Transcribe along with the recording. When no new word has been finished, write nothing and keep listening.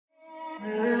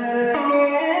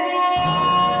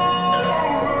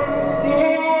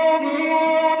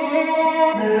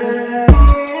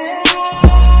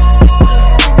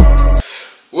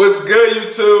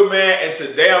YouTube, man, and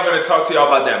today I'm going to talk to y'all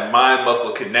about that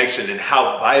mind-muscle connection and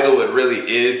how vital it really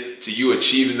is to you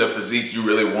achieving the physique you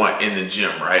really want in the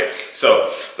gym, right?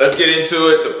 So let's get into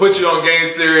it. The Put You On Game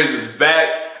series is back,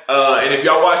 and if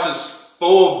y'all watch this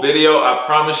full video, I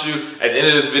promise you, at the end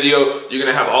of this video, you're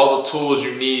gonna have all the tools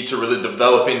you need to really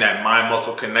developing that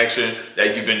mind-muscle connection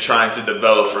that you've been trying to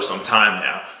develop for some time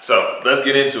now. So let's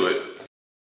get into it.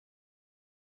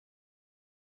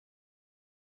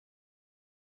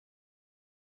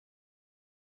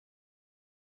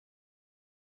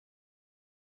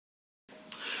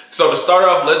 So to start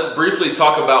off, let's briefly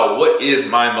talk about what is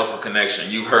mind-muscle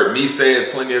connection. You've heard me say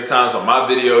it plenty of times on my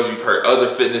videos. You've heard other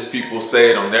fitness people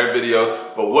say it on their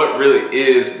videos. But what really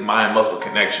is mind-muscle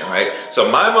connection, right?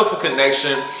 So mind-muscle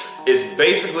connection is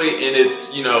basically in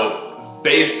its,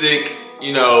 basic,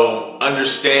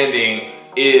 understanding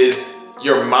is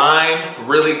your mind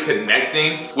really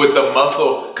connecting with the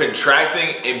muscle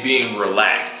contracting and being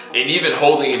relaxed and even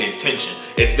holding it in tension.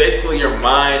 It's basically your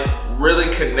mind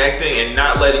really connecting and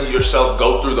not letting yourself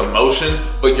go through the motions,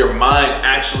 but your mind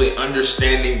actually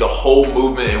understanding the whole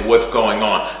movement and what's going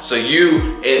on. So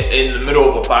you, in the middle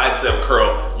of a bicep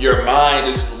curl, your mind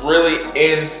is really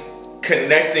in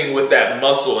connecting with that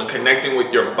muscle and connecting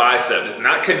with your bicep. It's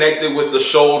not connected with the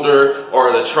shoulder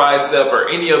or the tricep or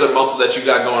any other muscle that you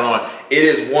got going on. It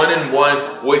is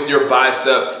one-in-one with your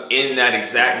bicep in that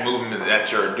exact movement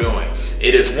that you're doing.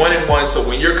 It is one-in-one, so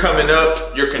when you're coming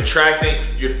up, you're contracting,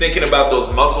 you're thinking about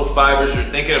those muscle fibers, you're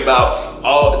thinking about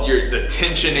the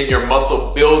tension in your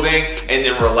muscle building and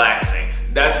then relaxing.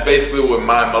 That's basically what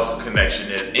mind-muscle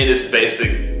connection is in its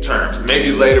basic terms.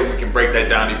 Maybe later we can break that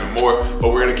down even more, but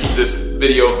we're gonna keep this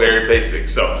video very basic.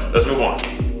 So let's move on.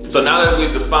 So now that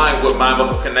we've defined what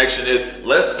mind-muscle connection is,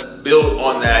 let's build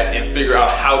on that and figure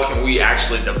out how can we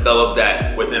actually develop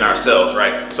that within ourselves,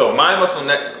 right? So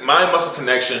mind-muscle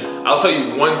connection, I'll tell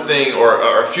you one thing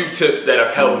or a few tips that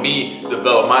have helped me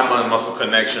develop my mind-muscle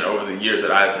connection over the years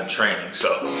that I've been training.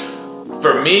 So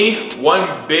for me,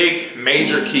 one big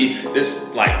major key,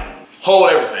 hold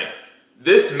everything.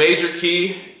 This major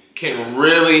key can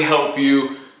really help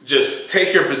you just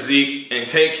take your physique and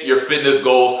take your fitness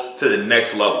goals to the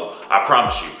next level. I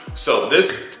promise you. So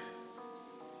this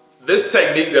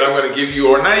technique that I'm gonna give you,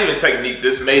 or not even technique,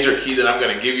 this major key that I'm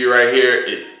gonna give you right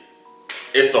here,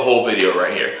 it's the whole video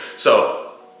right here.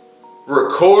 So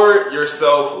record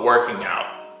yourself working out.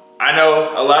 I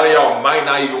know a lot of y'all might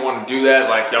not even want to do that.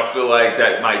 Like y'all feel like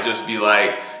that might just be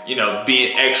like,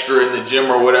 being extra in the gym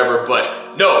or whatever. But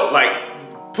no,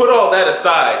 put all that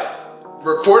aside.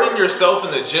 Recording yourself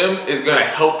in the gym is gonna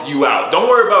help you out. Don't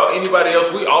worry about anybody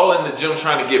else. We all in the gym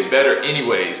trying to get better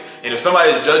anyways. And if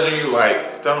somebody's judging you,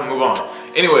 tell them to move on.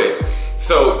 Anyways,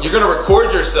 so you're gonna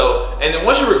record yourself. And then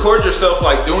once you record yourself,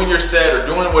 doing your set or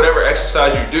doing whatever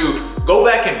exercise you do, go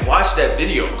back and watch that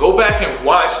video. Go back and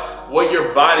watch what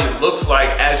your body looks like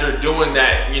as you're doing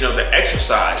that, the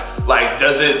exercise.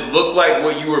 Does it look like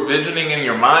what you were envisioning in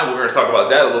your mind? We're gonna talk about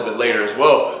that a little bit later as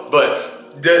well. But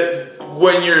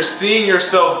when you're seeing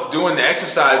yourself doing the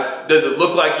exercise, does it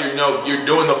look like you're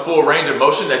doing the full range of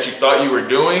motion that you thought you were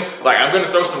doing? I'm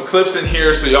gonna throw some clips in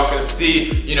here so y'all can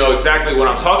see, exactly what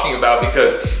I'm talking about,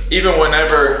 because even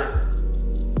whenever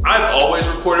I've always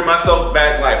recorded myself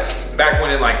back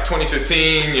when in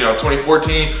 2015,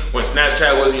 2014, when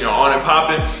Snapchat was, on and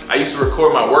popping, I used to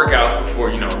record my workouts before,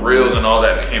 Reels and all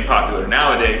that became popular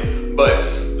nowadays. But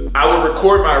I would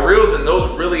record my Reels, and those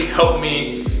really helped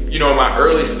me, in my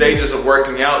early stages of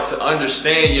working out to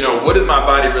understand, what is my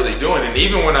body really doing? And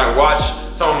even when I watch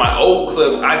some of my old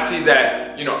clips, I see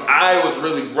that, I was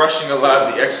really rushing a lot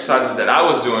of the exercises that I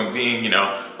was doing, being,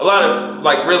 a lot of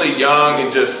really young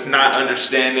and just not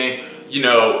understanding,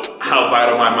 how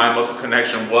vital my mind-muscle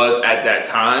connection was at that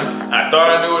time. I thought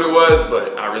I knew what it was,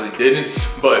 but I really didn't.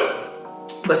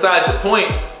 But besides the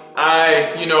point,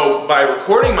 by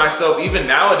recording myself, even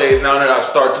nowadays, now that I've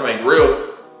started to make Reels,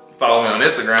 follow me on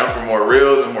Instagram for more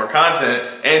Reels and more content,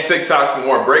 and TikTok for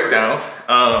more breakdowns.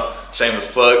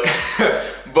 Shameless plug.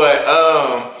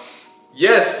 But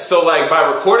yes, so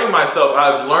by recording myself,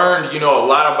 I've learned, a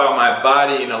lot about my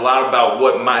body and a lot about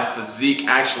what my physique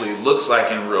actually looks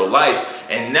like in real life.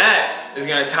 And that is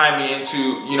gonna tie me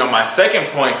into, my second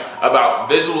point about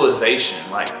visualization.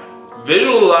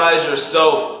 Visualize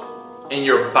yourself in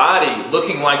your body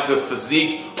looking like the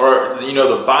physique or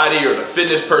the body or the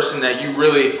fitness person that you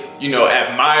really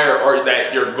admire, or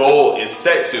that your goal is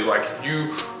set to. If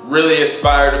you really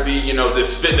aspire to be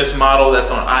this fitness model that's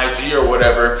on IG or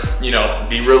whatever,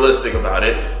 be realistic about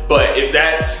it. But if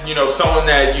that's someone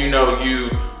that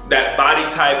that body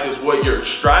type is what you're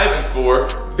striving for,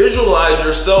 visualize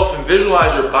yourself and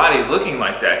visualize your body looking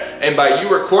like that. And by you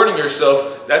recording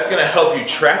yourself, that's gonna help you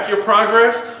track your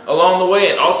progress along the way,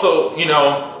 and also, you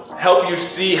know, help you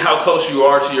see how close you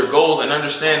are to your goals and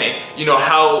understanding, you know,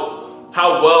 how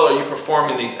well are you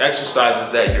performing these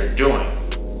exercises that you're doing.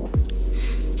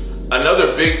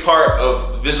 Another big part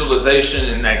of visualization,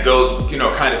 and that goes, you know,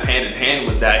 kind of hand in hand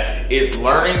with that, is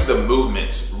learning the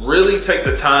movements. Really take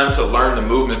the time to learn the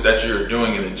movements that you're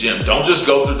doing in the gym. Don't just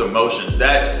go through the motions.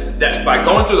 That by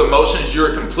going through the motions,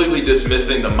 you're completely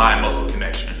dismissing the mind-muscle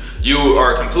connection. You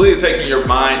are completely taking your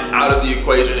mind out of the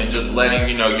equation and just letting,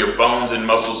 you know, your bones and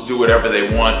muscles do whatever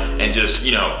they want, and just,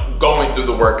 you know, going through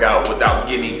the workout without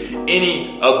getting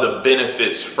any of the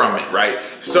benefits from it, right?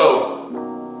 So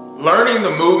learning the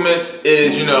movements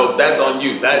is, you know, that's on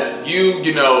you. That's you,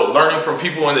 you know, learning from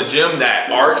people in the gym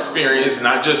that are experienced,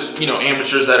 not just, you know,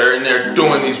 amateurs that are in there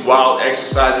doing these wild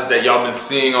exercises that y'all been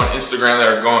seeing on Instagram that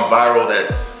are going viral,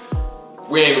 that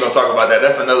we ain't even gonna talk about that.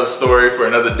 That's another story for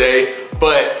another day.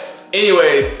 But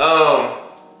anyways,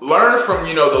 learn from,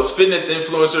 you know, those fitness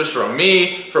influencers, from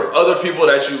me, from other people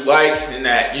that you like and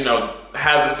that, you know,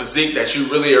 have the physique that you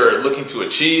really are looking to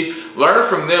achieve. Learn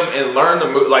from them and learn the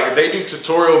move. Like, if they do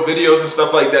tutorial videos and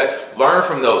stuff like that, learn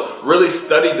from those, really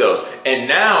study those. And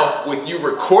now with you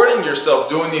recording yourself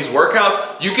doing these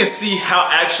workouts, you can see how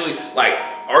actually, like,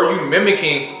 are you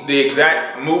mimicking the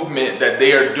exact movement that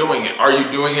they are doing it? Are you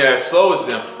doing it as slow as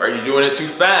them? Are you doing it too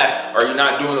fast? Are you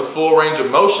not doing the full range of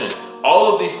motion?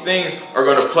 All of these things are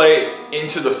going to play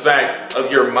into the fact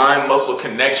of your mind-muscle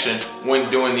connection when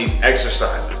doing these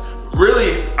exercises.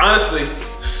 Really, honestly,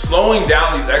 slowing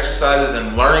down these exercises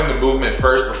and learning the movement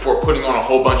first before putting on a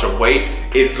whole bunch of weight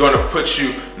is going to put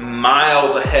you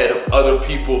miles ahead of other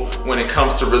people when it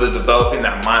comes to really developing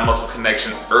that mind-muscle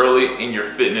connection early in your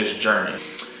fitness journey.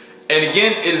 And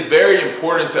again, it's very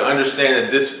important to understand that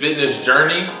this fitness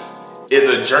journey is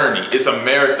a journey. It's a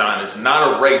marathon. It's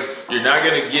not a race. You're not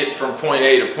going to get from point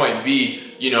A to point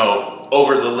B, you know,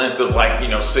 over the length of, like, you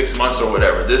know, 6 months or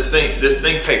whatever. This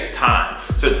thing takes time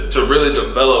to really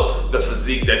develop the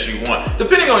physique that you want.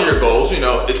 Depending on your goals, you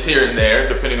know, it's here and there,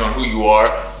 depending on who you are.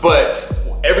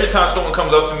 But every time someone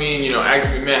comes up to me and, you know,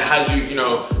 asks me, man, how did you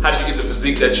get the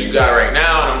physique that you got right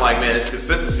now? And I'm like, man, it's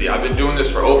consistency. I've been doing this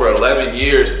for over 11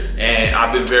 years, and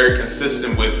I've been very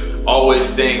consistent with always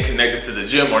staying connected to the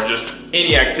gym or just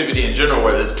any activity in general,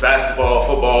 whether it's basketball,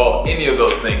 football, any of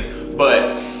those things.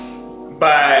 But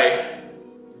by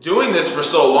doing this for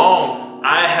so long,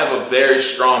 I have a very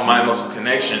strong mind-muscle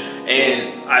connection,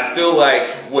 and I feel like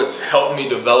what's helped me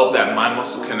develop that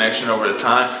mind-muscle connection over the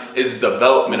time is the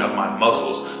development of my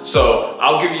muscles. So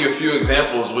I'll give you a few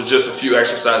examples with just a few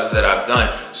exercises that I've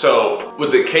done. So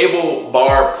with the cable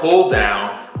bar pull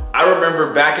down, I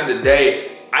remember back in the day,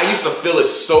 I used to feel it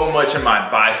so much in my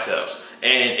biceps.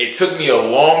 And it took me a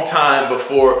long time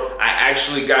before I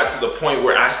actually got to the point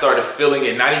where I started feeling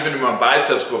it, not even in my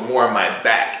biceps, but more in my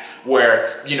back,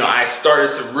 where, you know, I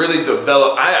started to really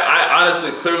develop. I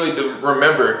honestly clearly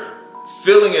remember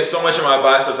feeling it so much in my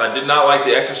biceps. I did not like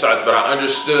the exercise, but I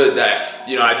understood that,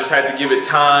 you know, I just had to give it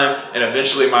time, and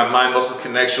eventually my mind-muscle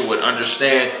connection would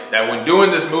understand that when doing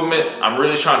this movement, I'm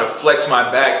really trying to flex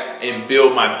my back and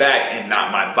build my back and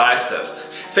not my biceps.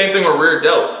 Same thing with rear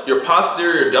delts. Your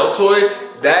posterior deltoid,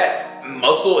 that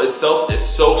muscle itself is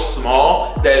so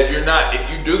small that if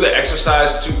you do the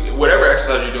exercise to whatever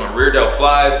exercise you're doing, rear delt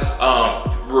flies,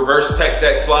 reverse pec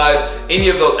deck flies, any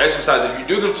of those exercises, if you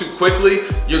do them too quickly,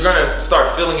 you're gonna start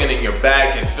feeling it in your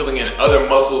back and feeling it in other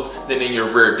muscles than in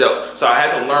your rear delts. So I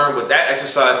had to learn with that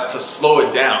exercise to slow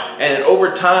it down. And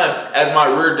over time, as my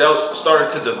rear delts started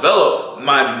to develop,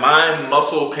 my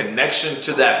mind-muscle connection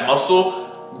to that muscle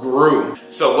grew.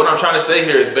 So what I'm trying to say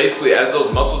here is basically, as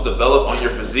those muscles develop on your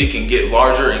physique and get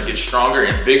larger and get stronger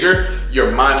and bigger,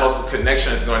 your mind-muscle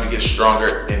connection is going to get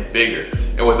stronger and bigger.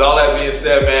 And with all that being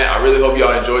said, man, I really hope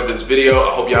y'all enjoyed this video.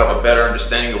 I hope you have a better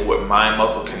understanding of what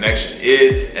mind-muscle connection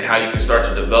is and how you can start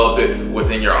to develop it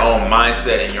within your own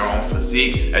mindset and your own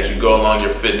physique as you go along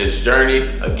your fitness journey.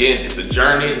 Again, it's a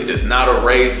journey. It is not a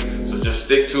race. So just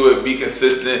stick to it, be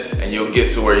consistent, and you'll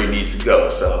get to where you need to go.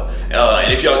 So,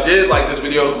 and if y'all did like this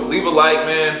video, leave a like,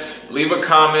 man. Leave a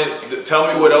comment.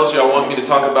 Tell me what else y'all want me to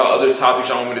talk about, other topics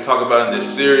y'all want me to talk about in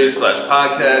this series /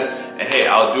 podcast. And hey,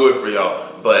 I'll do it for y'all.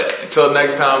 But until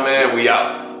next time, man, we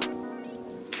out.